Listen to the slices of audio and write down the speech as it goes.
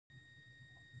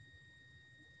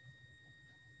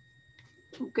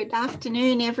Good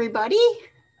afternoon, everybody.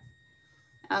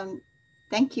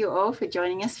 Thank you all for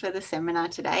joining us for the seminar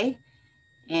today.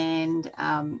 And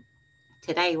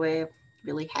today we're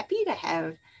really happy to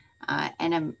have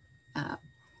Anna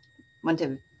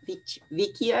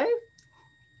Montevecchio.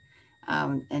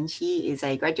 And she is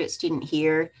a graduate student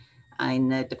here in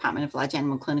the Department of Large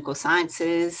Animal Clinical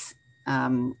Sciences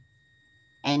and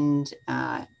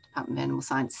Department of Animal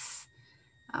Science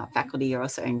faculty are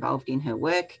also involved in her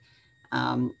work.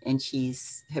 And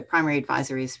her primary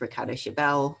advisor is Ricardo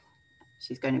Chabel.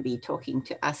 She's going to be talking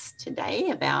to us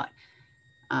today about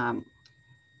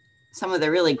some of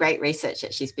the really great research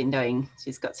that she's been doing.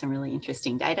 She's got some really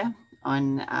interesting data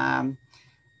on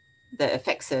the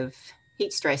effects of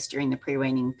heat stress during the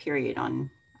pre-weaning period on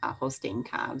Holstein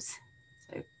calves.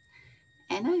 So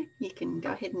Anna, you can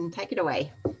go ahead and take it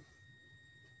away.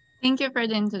 Thank you for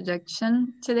the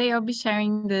introduction. Today I'll be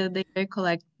sharing the data I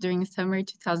collected during summer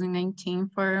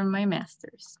 2019 for my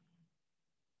master's.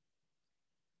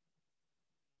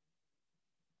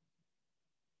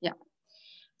 Yeah.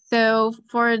 So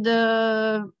for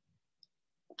the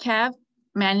calf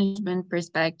management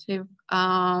perspective,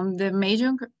 the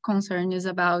major concern is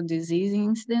about disease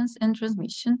incidence and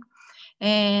transmission.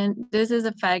 And this is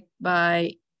affected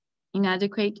by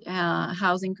inadequate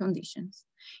housing conditions.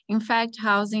 In fact,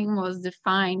 housing was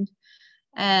defined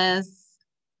as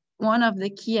one of the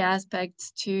key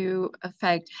aspects to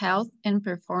affect health and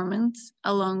performance,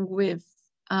 along with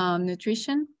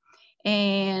nutrition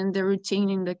and the routine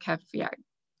in the calf yard.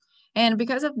 And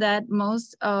because of that,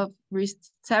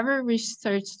 several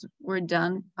research were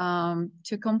done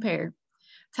to compare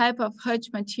type of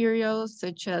hutch materials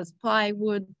such as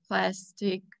plywood,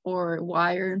 plastic, or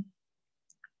wire,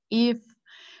 if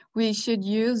we should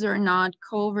use or not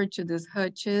cover to these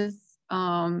hutches,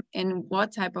 and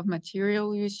what type of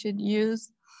material you should use,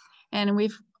 and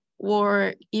if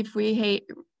we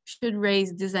should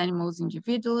raise these animals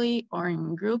individually or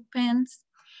in group pens,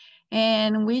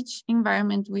 and which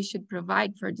environment we should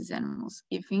provide for these animals,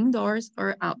 if indoors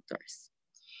or outdoors.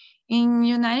 In the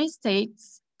United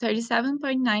States,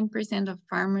 37.9% of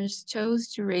farmers chose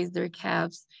to raise their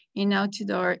calves in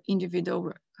outdoor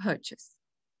individual hutches,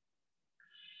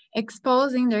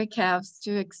 exposing their calves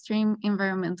to extreme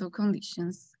environmental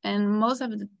conditions, and most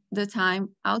of the time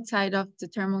outside of the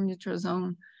thermal neutral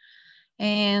zone,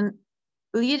 and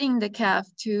leading the calf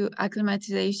to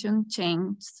acclimatization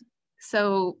changes.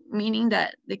 So meaning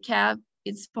that the calf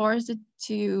is forced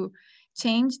to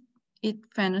change its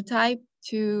phenotype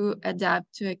to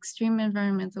adapt to extreme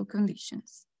environmental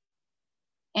conditions.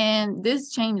 And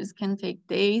these changes can take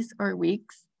days or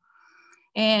weeks,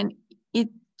 and it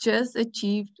just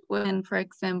achieved when, for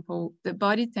example, the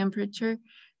body temperature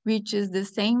reaches the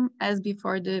same as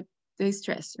before the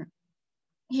stressor.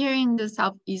 Here in the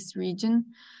Southeast region,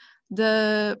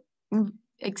 the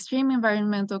extreme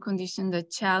environmental condition that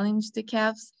challenge the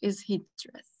calves is heat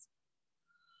stress.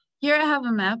 Here I have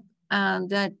a map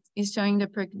that is showing the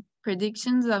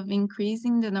predictions of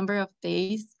increasing the number of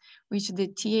days which the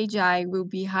THI will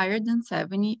be higher than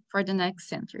 70 for the next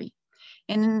century.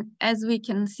 And as we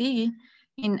can see,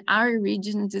 in our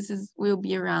region, will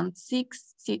be around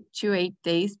 6 to 8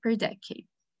 days per decade.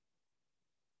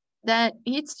 That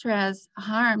heat stress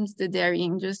harms the dairy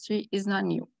industry is not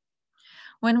new.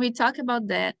 When we talk about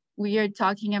that, we are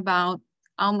talking about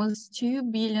almost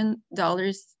 $2 billion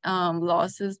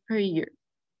losses per year.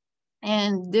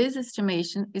 And this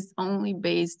estimation is only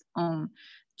based on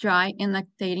dry and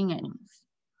lactating animals.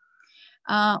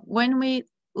 When we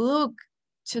look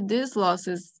to these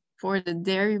losses for the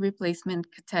dairy replacement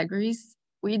categories,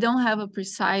 we don't have a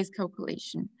precise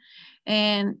calculation.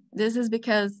 And this is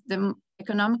because the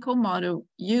economical model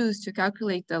used to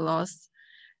calculate the loss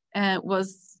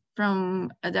was from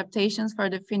adaptations for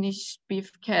the finished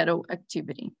beef cattle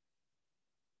activity.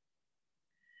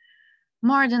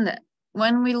 More than that,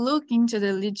 when we look into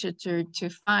the literature to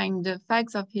find the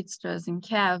effects of heat stress in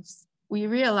calves, we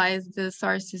realize the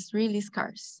source is really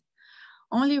scarce.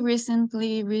 Only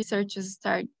recently, researchers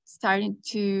started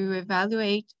to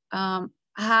evaluate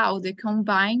how the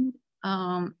combined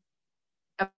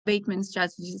abatement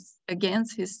strategies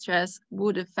against heat stress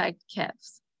would affect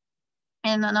calves.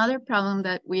 And another problem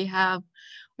that we have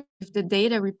with the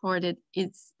data reported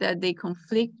is that they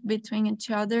conflict between each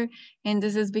other. And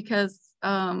this is because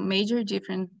major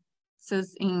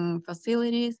differences in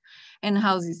facilities and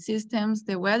housing systems,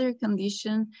 the weather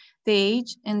condition, the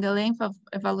age, and the length of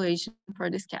evaluation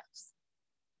for these calves.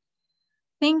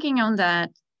 Thinking on that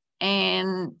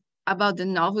and about the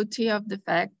novelty of the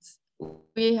facts,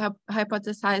 we have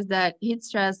hypothesized that heat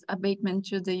stress abatement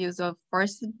through the use of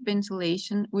forced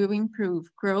ventilation will improve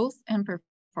growth and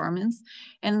performance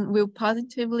and will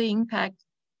positively impact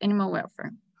animal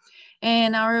welfare.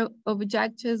 And our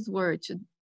objectives were to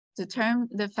determine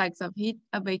the effects of heat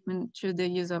abatement through the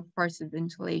use of forced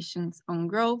ventilations on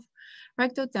growth,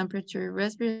 rectal temperature,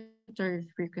 respiratory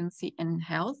frequency, and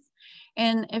health,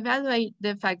 and evaluate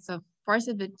the effects of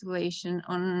forced ventilation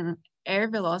on air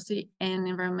velocity and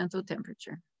environmental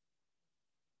temperature.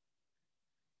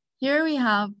 Here we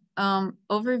have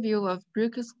overview of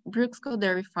Brooksville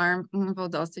Dairy Farm in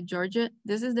Valdosta, Georgia.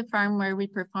 This is the farm where we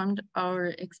performed our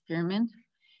experiment.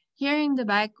 Here in the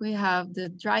back, we have the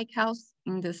dry cows.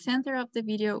 In the center of the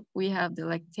video, we have the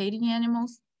lactating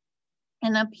animals.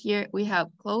 And up here, we have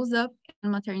close-up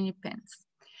and maternity pens.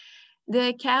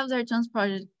 The calves are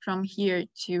transported from here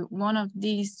to one of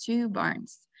these two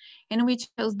barns. And we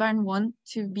chose barn 1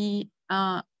 to be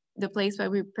the place where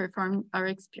we performed our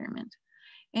experiment.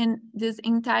 And this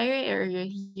entire area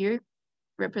here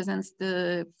represents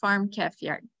the farm calf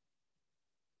yard.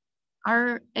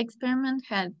 Our experiment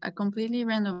had a completely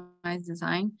randomized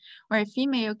design where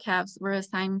female calves were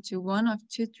assigned to one of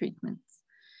 2 treatments,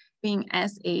 being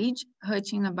SH,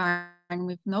 hutching a barn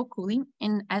with no cooling,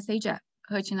 and SHF,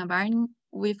 hutching a barn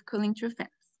with cooling through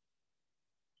fans.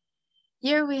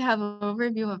 Here we have an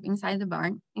overview of inside the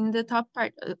barn. In the top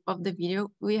part of the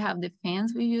video, we have the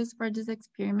fans we used for this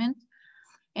experiment.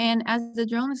 And as the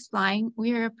drone is flying,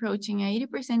 we are approaching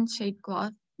 80% shade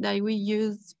cloth that we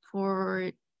used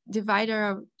for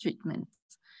divider treatments.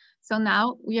 So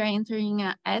now we are entering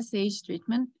a SH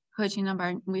treatment, hutching a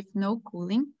barn with no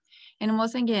cooling. And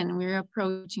once again, we're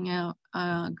approaching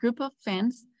a group of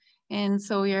fans. And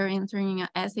so we are entering a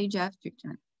SHF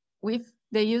treatment. With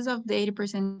the use of the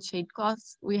 80% shade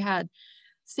cloths, we had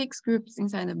 6 groups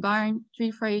inside the barn,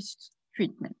 3 for each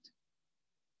treatment.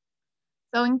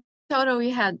 So in total, we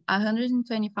had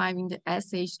 125 in the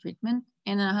SH treatment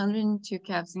and 102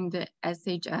 calves in the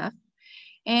SHF.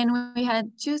 And we had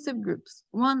 2 subgroups.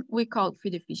 One we called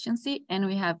feed efficiency, and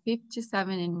we have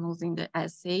 57 animals in the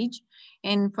SH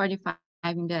and 45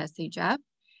 in the SHF.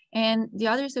 And the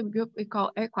other subgroup we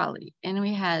call air quality, and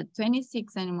we had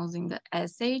 26 animals in the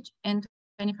SH and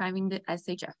 25 in the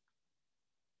SHF.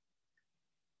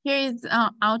 Here is an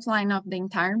outline of the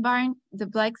entire barn. The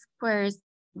black squares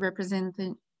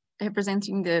representing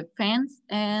the fans,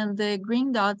 and the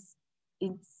green dots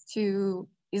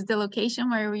is the location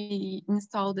where we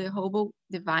install the hobo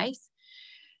device.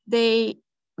 They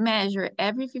measure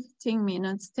every 15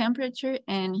 minutes temperature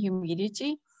and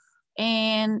humidity,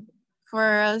 and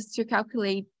for us to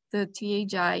calculate the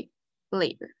THI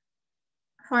later.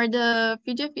 For the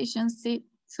feed efficiency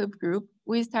subgroup,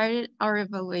 we started our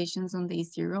evaluations on day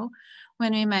 0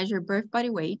 when we measure birth body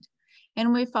weight,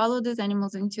 and we follow these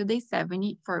animals until day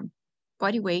 70 for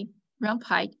body weight, rump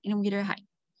height, and wither height.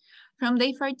 From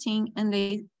day 14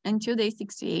 until day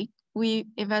 68, we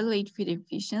evaluate feed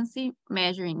efficiency,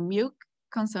 measuring milk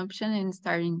consumption and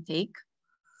starch intake.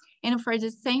 And for the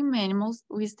same animals,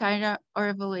 we started our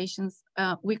evaluations.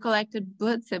 We collected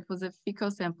blood samples of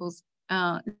fecal samples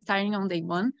starting on day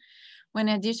 1, when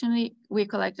additionally, we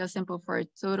collect a sample for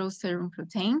total serum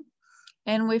protein.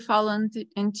 And we follow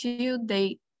until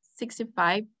day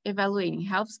 65, evaluating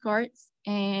health scores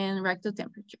and rectal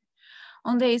temperature.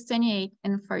 On days 28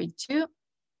 and 42,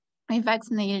 we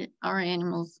vaccinated our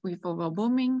animals with oval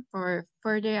booming for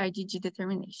further IgG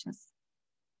determinations.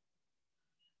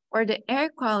 For the air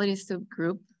quality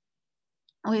subgroup,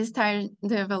 we started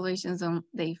the evaluations on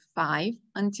day 5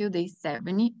 until day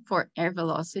 70 for air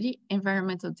velocity,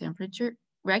 environmental temperature,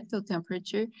 rectal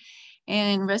temperature,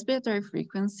 and respiratory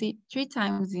frequency 3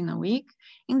 times in a week,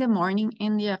 in the morning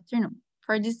and the afternoon.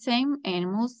 For the same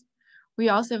animals, we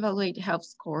also evaluate health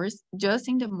scores just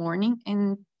in the morning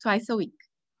and twice a week.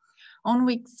 On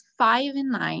weeks 5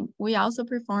 and 9, we also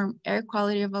perform air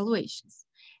quality evaluations,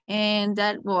 and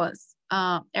that was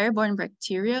airborne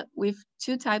bacteria with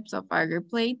 2 types of agar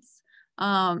plates,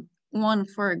 one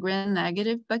for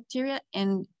gram-negative bacteria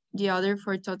and the other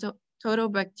for total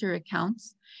bacteria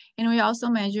counts. And we also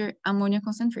measure ammonia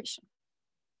concentration.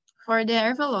 For the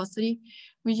air velocity,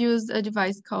 we use a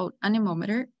device called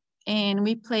anemometer, and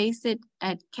we place it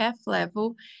at calf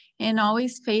level and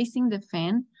always facing the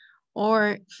fan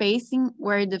or facing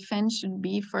where the fan should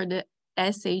be for the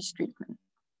SH treatment.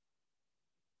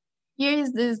 Here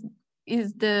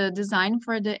is the design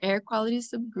for the air quality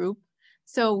subgroup.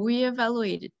 So we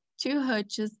evaluated 2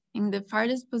 hutches in the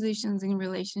farthest positions in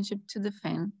relationship to the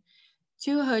fan,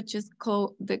 2 hutches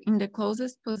in the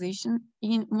closest position,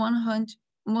 in one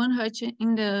hutch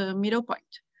in the middle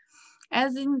point.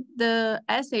 As in the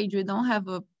SH, we don't have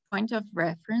a point of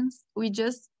reference. We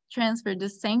just transfer the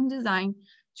same design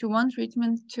to one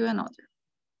treatment to another.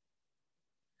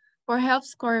 For health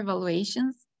score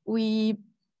evaluations, we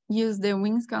use the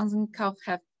Wisconsin calf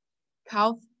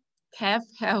health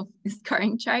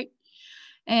scoring chart,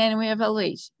 and we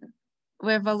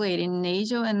evaluated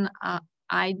nasal and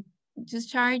eye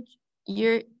discharge,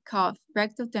 ear, cough,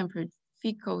 rectal temperature,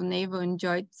 fecal, navel, and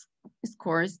joint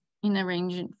scores in a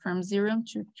range from 0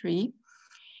 to 3.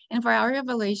 And for our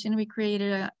evaluation, we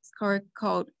created a score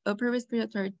called upper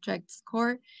respiratory tract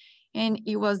score, and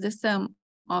it was the sum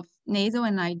of nasal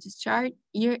and eye discharge,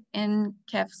 ear, and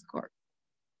calf score.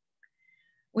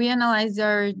 We analyzed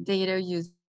our data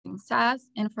using SAS,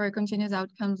 and for continuous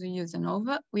outcomes, we use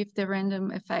ANOVA with the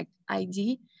random effect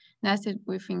ID nested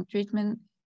within treatment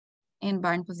and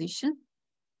barn position.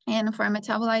 And for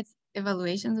metabolites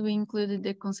evaluations, we included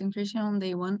the concentration on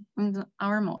day 1 in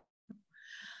our model.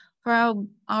 For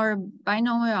our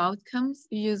binomial outcomes,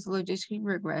 we use logistic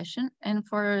regression, and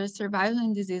for survival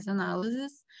and disease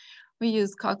analysis, we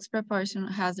use Cox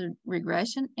proportional hazard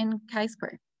regression and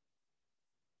chi-square.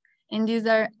 And these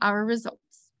are our results.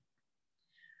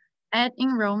 At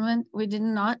enrollment, we did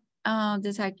not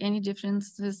detect any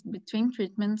differences between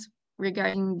treatments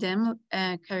regarding them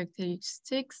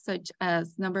characteristics such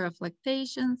as number of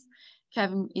lactations,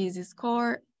 calving easy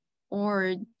score,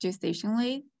 or gestation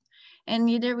length, and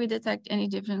neither we detect any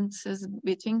differences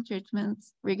between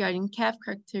treatments regarding calf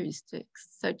characteristics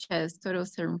such as total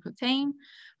serum protein,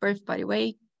 birth body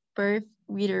weight, birth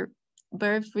reader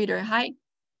height,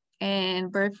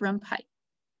 and birth rump height.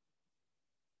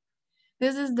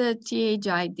 This is the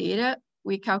THI data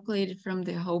we calculated from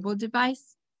the Hobo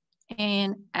device.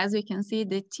 And as we can see,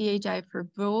 the THI for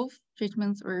both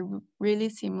treatments were really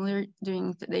similar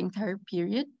during the entire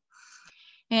period.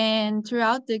 And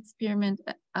throughout the experiment,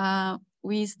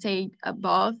 we stayed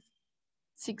above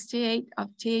 68 of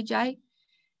THI.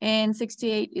 And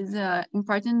 68 is an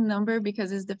important number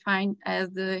because it's defined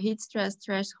as the heat stress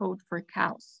threshold for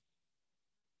cows.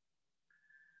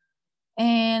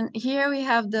 And here we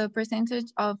have the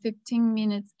percentage of 15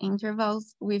 minutes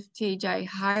intervals with THI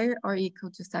higher or equal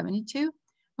to 72.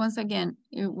 Once again,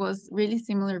 it was really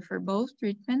similar for both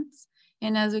treatments.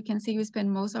 And as we can see, we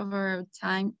spend most of our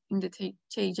time in the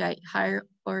THI higher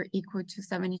or equal to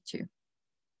 72.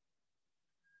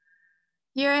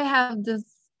 Here I have this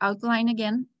outline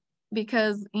again,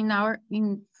 because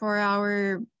for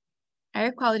our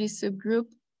air quality subgroup,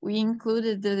 we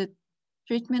included the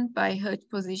treatment by hutch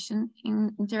position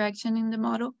in interaction in the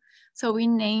model. So we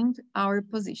named our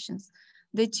positions.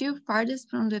 The two farthest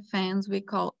from the fans we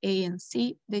call A and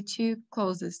C, the two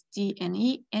closest D and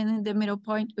E, and in the middle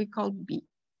point we call B.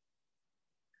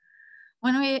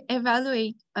 When we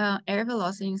evaluate air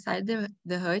velocity inside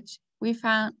the hutch, we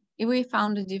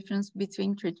found a difference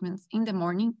between treatments in the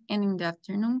morning and in the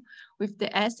afternoon, with the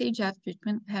SHF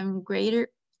treatment having greater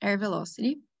air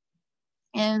velocity.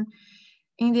 And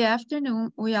in the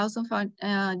afternoon, we also found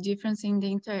a difference in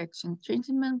the interaction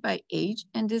treatment by age,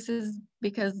 and this is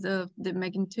because of the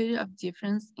magnitude of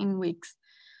difference in weeks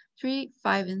 3,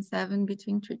 5, and 7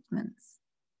 between treatments.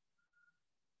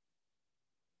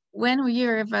 When we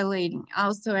are evaluating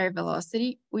also air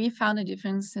velocity, we found a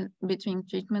difference between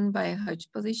treatment by hutch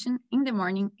position in the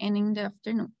morning and in the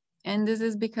afternoon. And this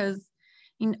is because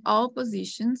in all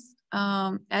positions,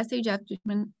 SHF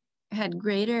treatment had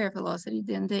greater air velocity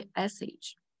than the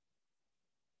SH.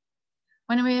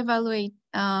 When we evaluate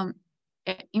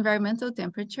environmental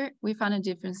temperature, we found a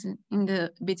difference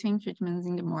between treatments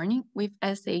in the morning, with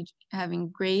SH having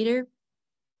greater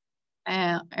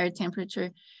air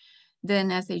temperature than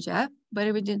SHF,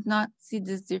 but we did not see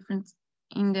this difference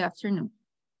in the afternoon.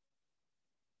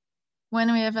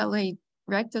 When we evaluate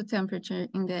rectal temperature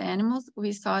in the animals,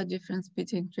 we saw a difference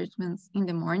between treatments in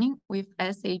the morning, with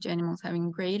SH animals having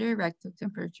greater rectal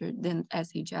temperature than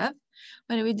SHF,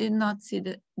 but we did not see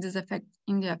this effect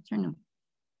in the afternoon.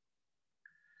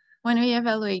 When we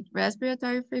evaluate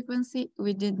respiratory frequency,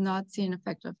 we did not see an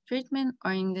effect of treatment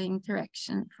or in the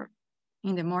interaction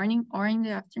in the morning or in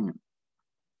the afternoon.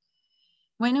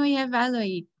 When we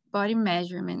evaluate body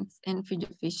measurements and feed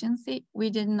efficiency,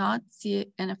 we did not see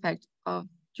an effect of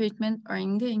treatment or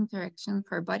in the interaction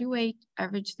for body weight,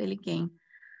 average daily gain,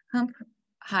 hump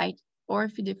height, or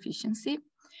feed efficiency.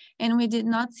 And we did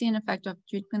not see an effect of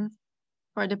treatment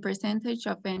for the percentage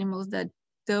of animals that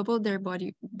doubled their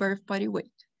birth body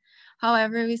weight.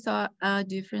 However, we saw a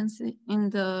difference in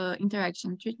the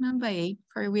interaction treatment by age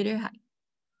for wither height.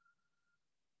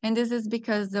 And this is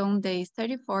because on days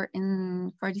 34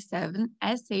 and 47,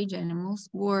 SH animals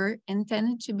were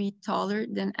intended to be taller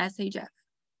than SHF.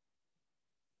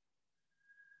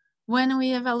 When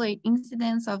we evaluate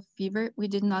incidence of fever, we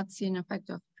did not see an effect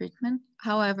of treatment.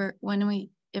 However, when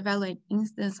we evaluate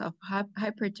incidence of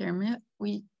hyperthermia,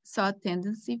 we saw a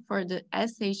tendency for the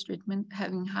SH treatment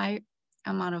having higher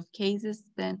amount of cases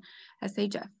than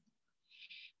SHF.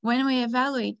 When we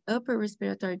evaluate upper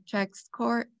respiratory tract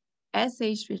score,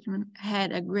 SH treatment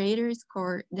had a greater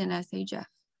score than SHF.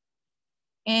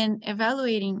 And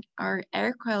evaluating our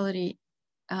air quality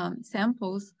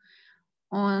samples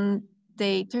on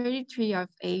day 33 of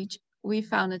age, we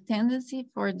found a tendency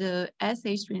for the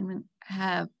SH treatment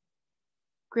have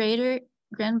greater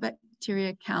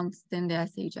gram-bacteria counts than the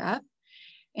SHF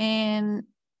and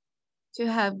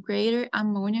to have greater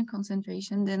ammonia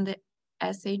concentration than the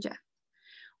SHF.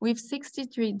 With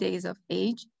 63 days of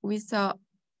age, we saw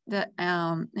the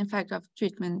effect of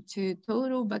treatment to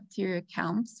total bacteria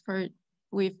counts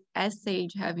with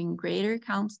SH having greater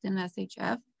counts than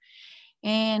SHF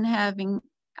and having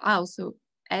also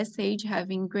SH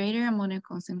having greater ammonia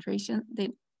concentration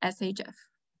than SHF.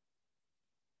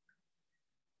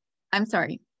 I'm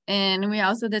sorry. And we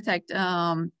also detect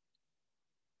a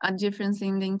difference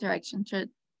in the interaction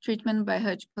treatment by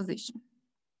hutch position.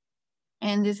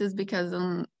 And this is because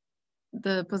on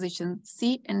the position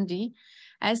C and D,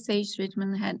 SH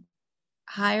treatment had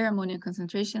higher ammonia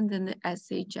concentration than the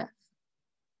SHF.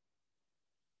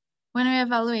 When we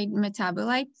evaluate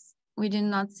metabolites, we did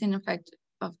not see an effect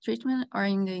of treatment or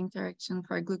in the interaction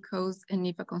for glucose and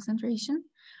NIFA concentration,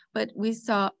 but we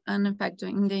saw an effect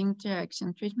in the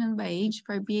interaction treatment by age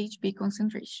for BHB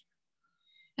concentration.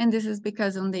 And this is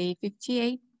because on day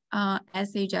 58,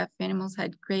 SHF animals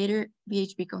had greater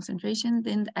BHB concentration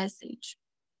than the SH.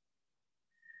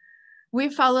 We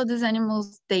followed these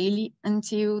animals daily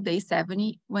until day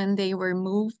 70 when they were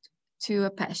moved to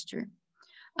a pasture.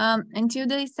 Until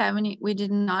day 70, we did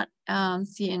not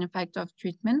see an effect of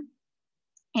treatment.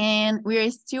 And we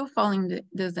are still following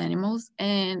these animals,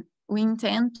 and we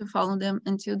intend to follow them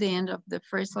until the end of the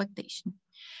first lactation.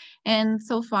 And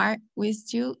so far, we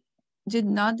still did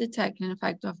not detect an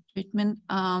effect of treatment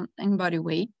in body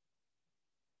weight.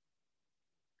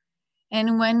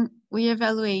 And when we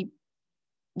evaluate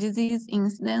disease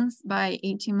incidence by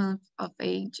 18 months of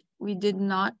age, we did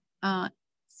not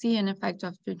see an effect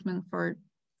of treatment for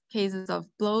cases of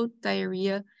bloat,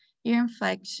 diarrhea, ear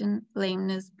infection,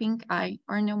 lameness, pink eye,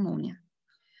 or pneumonia.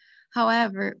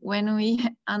 However, when we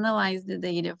analyze the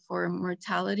data for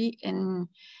mortality and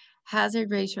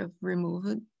hazard ratio of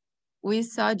removal, we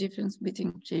saw a difference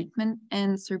between treatment,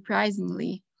 and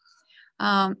surprisingly,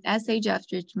 SHF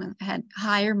treatment had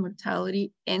higher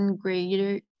mortality and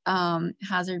greater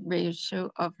hazard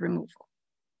ratio of removal.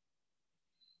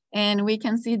 And we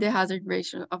can see the hazard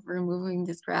ratio of removal in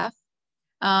this graph.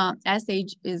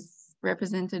 SH is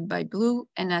represented by blue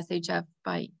and SHF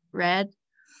by red.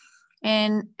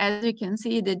 And as you can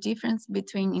see, the difference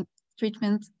between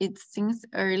treatments, it's since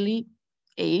early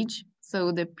age,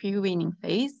 so the pre-weaning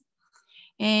phase,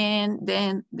 and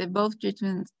then both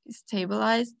treatments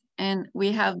stabilized, and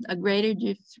we have a greater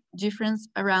difference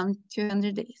around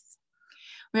 200 days.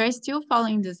 We are still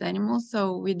following these animals,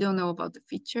 so we don't know about the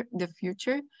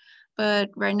future, but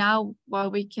right now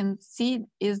what we can see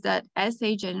is that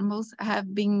SH animals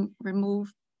have been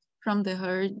removed from the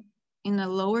herd in a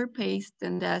lower pace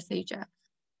than the SHF.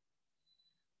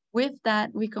 With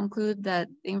that, we conclude that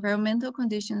the environmental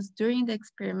conditions during the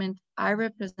experiment are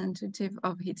representative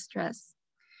of heat stress.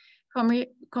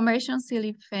 Commercial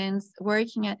ceiling fans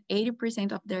working at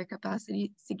 80% of their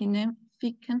capacity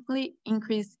significantly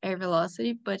increased air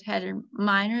velocity, but had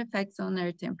minor effects on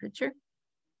air temperature.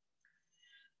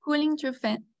 Cooling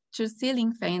through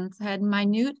ceiling fans had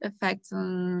minute effects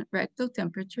on rectal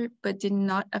temperature, but did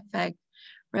not affect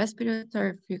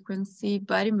respiratory frequency,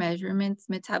 body measurements,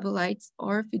 metabolites,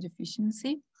 or feed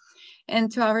efficiency.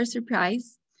 And to our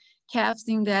surprise, calves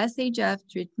in the SHF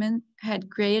treatment had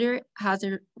greater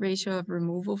hazard ratio of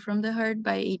removal from the herd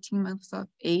by 18 months of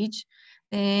age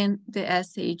than the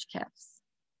SH calves.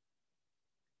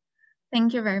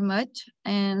 Thank you very much,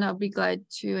 and I'll be glad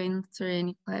to answer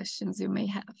any questions you may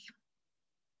have.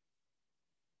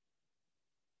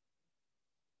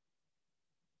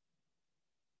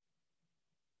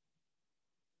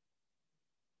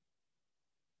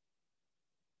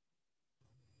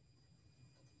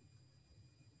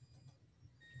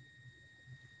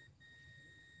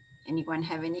 Anyone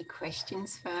have any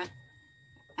questions for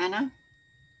Anna?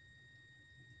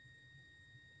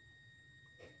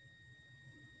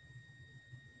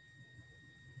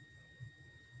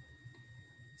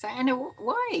 So Anna,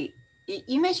 why?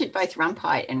 You measured both rump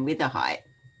height and wither height.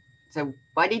 So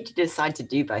why did you decide to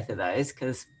do both of those?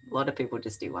 Because a lot of people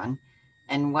just do one.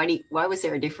 And why was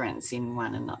there a difference in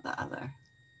one and not the other?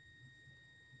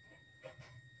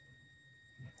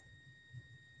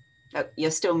 Oh,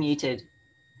 you're still muted.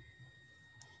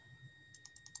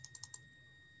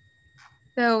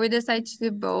 So we decided to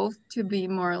do both to be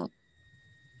more,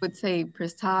 would say,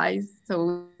 precise.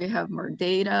 So we have more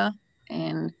data.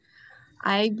 And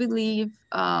I believe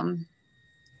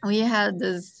we had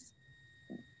this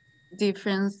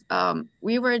difference.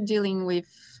 We were dealing with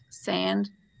sand,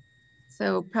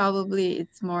 so probably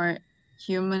it's more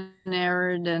human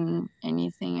error than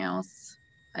anything else,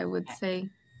 I would say.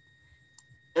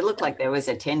 It looked like there was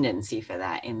a tendency for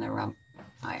that in the rump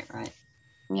height, right?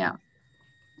 Yeah.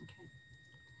 Okay.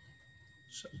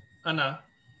 So, Anna.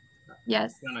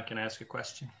 Yes. Anna, can I ask a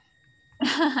question?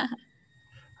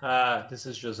 This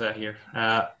is Jose here.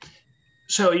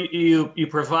 So you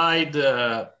provide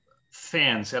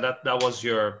fans. That was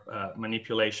your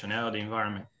manipulation out of the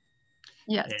environment.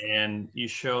 Yes. And you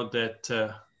showed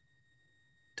that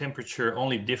temperature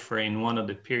only differ in one of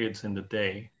the periods in the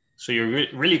day. So you're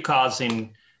really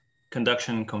causing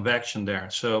conduction and convection there.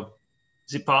 So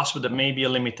is it possible that maybe a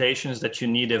limitation is that you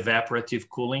need evaporative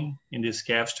cooling in these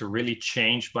calves to really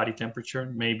change body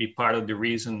temperature? Maybe part of the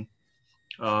reason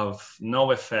of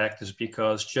no effect is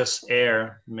because just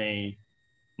air may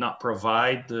not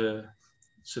provide the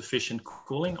sufficient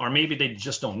cooling, or maybe they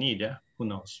just don't need, who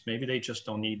knows? Maybe they just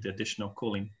don't need the additional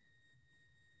cooling.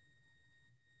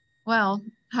 Well,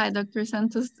 hi, Dr.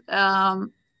 Santos.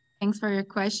 Thanks for your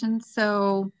question.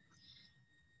 So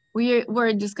we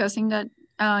were discussing that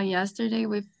yesterday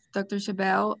with Dr.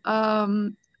 Chabel.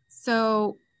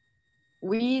 So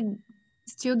we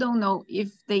still don't know if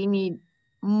they need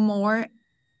more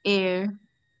air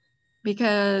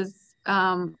because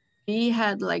we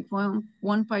had like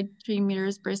 1.3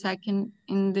 meters per second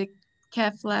in the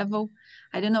calf level.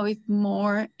 I don't know if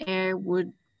more air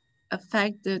would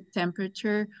affect the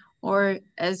temperature, or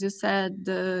as you said,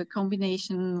 the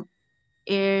combination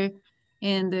air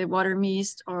and the water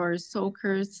mist or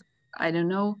soakers, I don't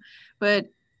know. But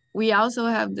we also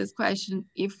have this question,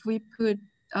 if we put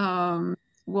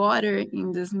water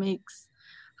in this mix,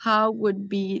 how would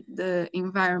be the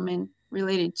environment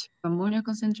related to ammonia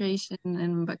concentration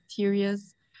and bacteria?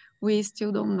 We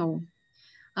still don't know.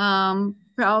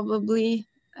 Probably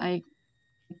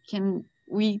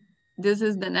this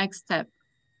is the next step,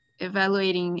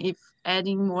 evaluating if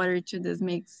adding water to this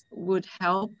mix would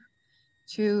help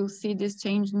to see this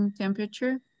change in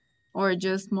temperature, or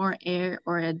just more air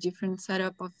or a different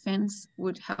setup of fans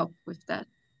would help with that.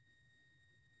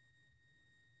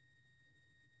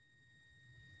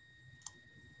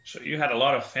 So you had a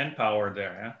lot of fan power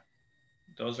there, huh?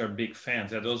 Those are big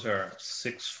fans. Those are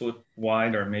 6 foot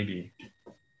wide or maybe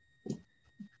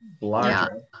larger. Yeah.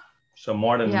 So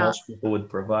more than most people would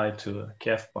provide to a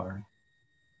calf barn.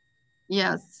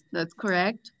 Yes, that's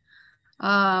correct.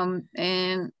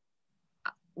 And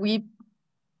we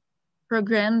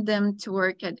programmed them to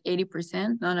work at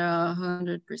 80%, not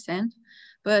 100%,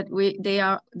 but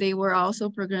they were also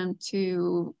programmed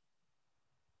to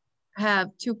have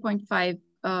 2.5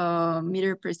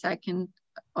 meter per second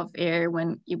of air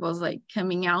when it was like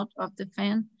coming out of the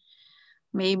fan.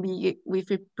 Maybe if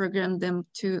we program them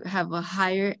to have a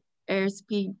higher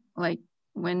airspeed, like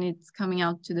when it's coming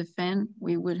out to the fan,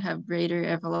 we would have greater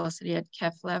air velocity at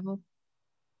calf level.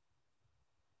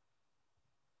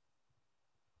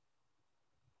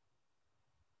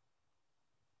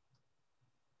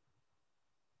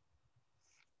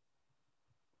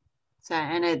 So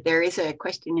Anna, there is a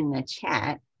question in the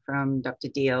chat from Dr.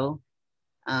 Deal,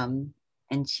 and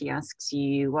she asks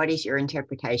you, what is your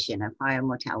interpretation of higher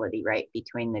mortality rate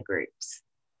between the groups?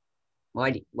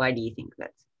 Why do you think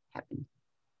that's happened?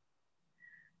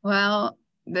 Well,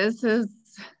 this is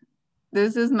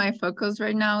my focus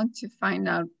right now, to find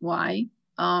out why.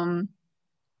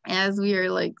 As we are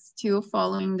like still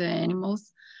following the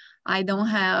animals, I don't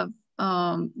have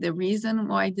the reason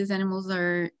why these animals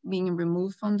are being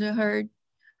removed from the herd.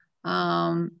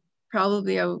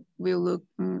 Probably I will look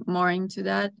more into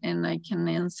that and I can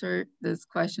answer this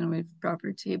question with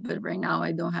property, but right now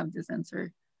I don't have this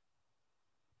answer.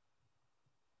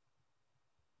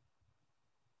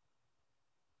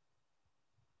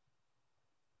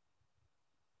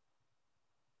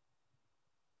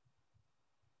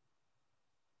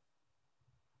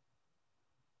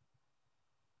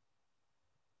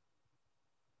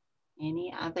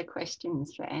 Any other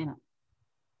questions for Anna?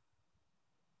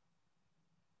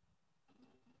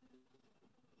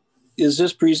 Is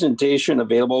this presentation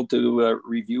available to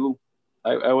review?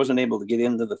 I wasn't able to get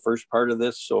into the first part of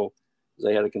this, so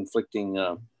I had a conflicting,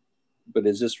 but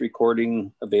is this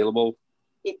recording available?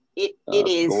 It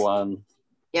is. Go on.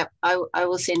 Yep, I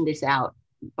will send this out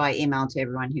by email to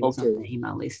everyone who was on the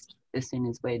email list as soon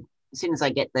as I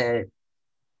get the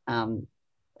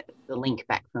link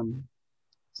back from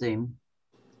Zoom.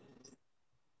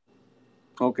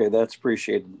 Okay, that's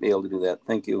appreciated to be able to do that.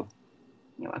 Thank you.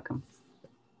 You're welcome.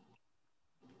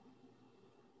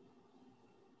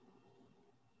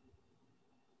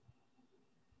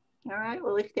 All right,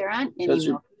 well, if there aren't any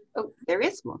more, oh, there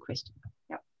is more question.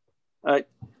 Yep.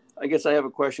 I guess I have a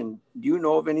question. Do you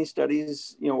know of any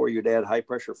studies, where you'd add high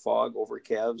pressure fog over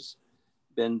calves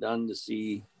been done to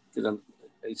see, because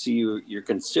I see you're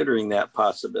considering that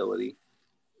possibility.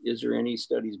 Is there any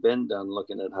studies been done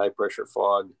looking at high pressure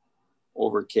fog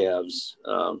over calves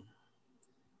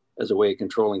as a way of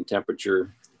controlling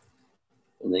temperature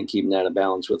and then keeping that in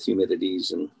balance with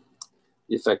humidities and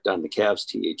the effect on the calves'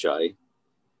 THI?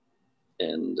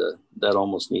 And that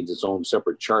almost needs its own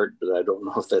separate chart, but I don't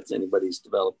know if that's anybody's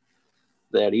developed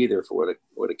that either for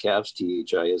what a calf's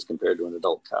THI is compared to an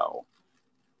adult cow.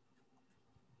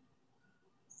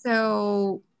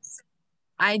 So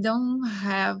I don't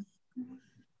have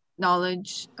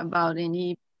knowledge about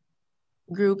any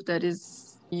group that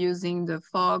is using the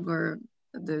fog or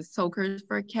the soakers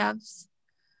for calves.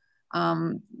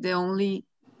 The only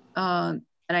that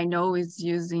I know is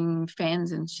using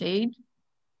fans and shade.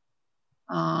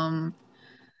 But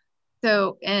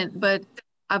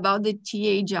about the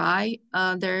THI,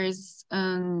 there is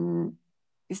a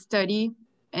study,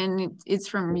 and it's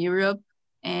from Europe.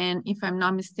 And if I'm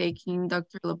not mistaken,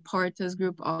 Dr. Laporta's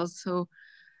group also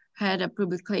had a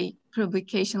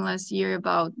publication last year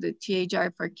about the THI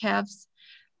for calves.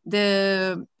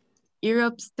 The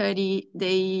Europe study,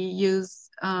 they use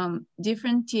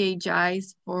different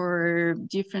THIs for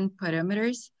different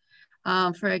parameters.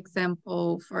 For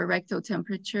example, for rectal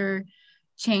temperature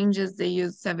changes, they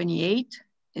use 78.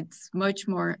 It's much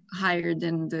more higher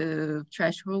than the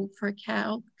threshold for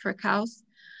cows.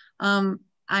 I'm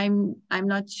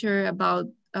not sure about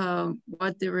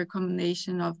what the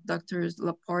recommendation of Dr.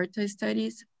 Laporta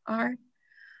studies are,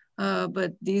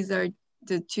 but these are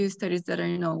the two studies that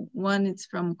I know. One is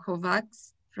from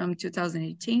COVAX from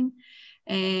 2018,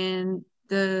 and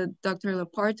the Dr.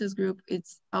 Laporta's group,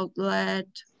 it's Outlet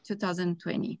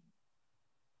 2020.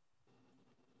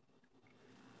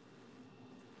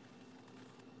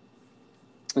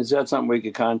 Is that something we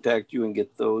could contact you and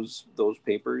get those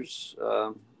papers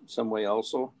some way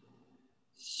also?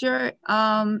 Sure.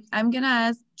 I'm gonna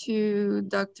ask to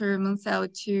Dr. Mansell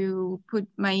to put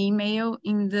my email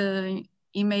in the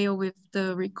email with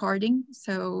the recording.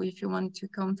 So if you want to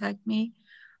contact me,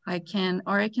 I can,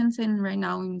 or I can send right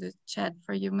now in the chat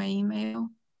for you my email.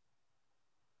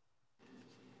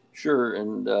 Sure,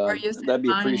 and that'd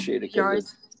be appreciated.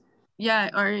 Yours. Yeah,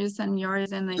 or you send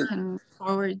yours and I can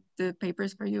forward the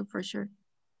papers for you for sure.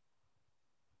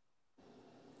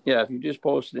 Yeah, if you just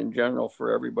post it in general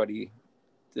for everybody,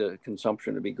 the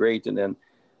consumption would be great. And then,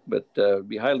 but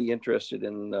be highly interested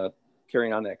in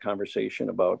carrying on that conversation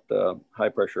about high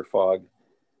pressure fog.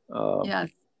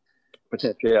 Yes.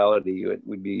 Potentiality,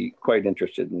 we'd be quite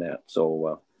interested in that.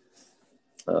 So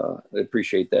I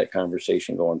appreciate that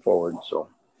conversation going forward. So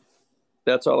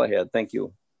that's all I had. Thank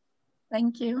you.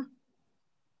 Thank you.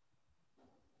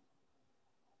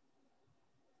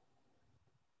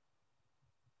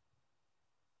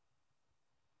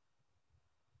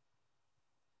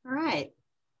 All right.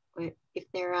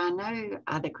 If there are no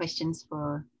other questions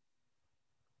for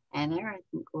Anna, I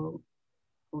think we'll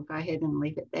go ahead and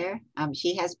leave it there.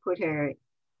 She has put her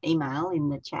email in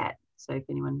the chat, so if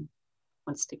anyone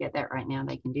wants to get that right now,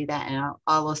 they can do that. And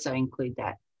I'll also include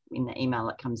that in the email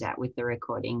that comes out with the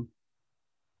recording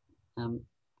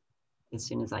as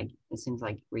soon as I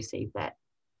receive that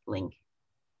link.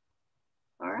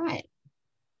 All right.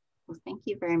 Well, thank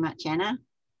you very much, Anna.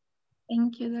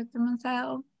 Thank you, Dr.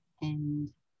 Mansell. And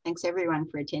thanks everyone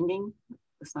for attending.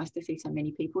 It's nice to see so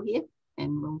many people here,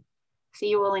 and we'll see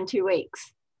you all in 2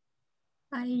 weeks.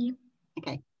 Bye.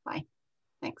 Okay, bye.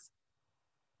 Thanks.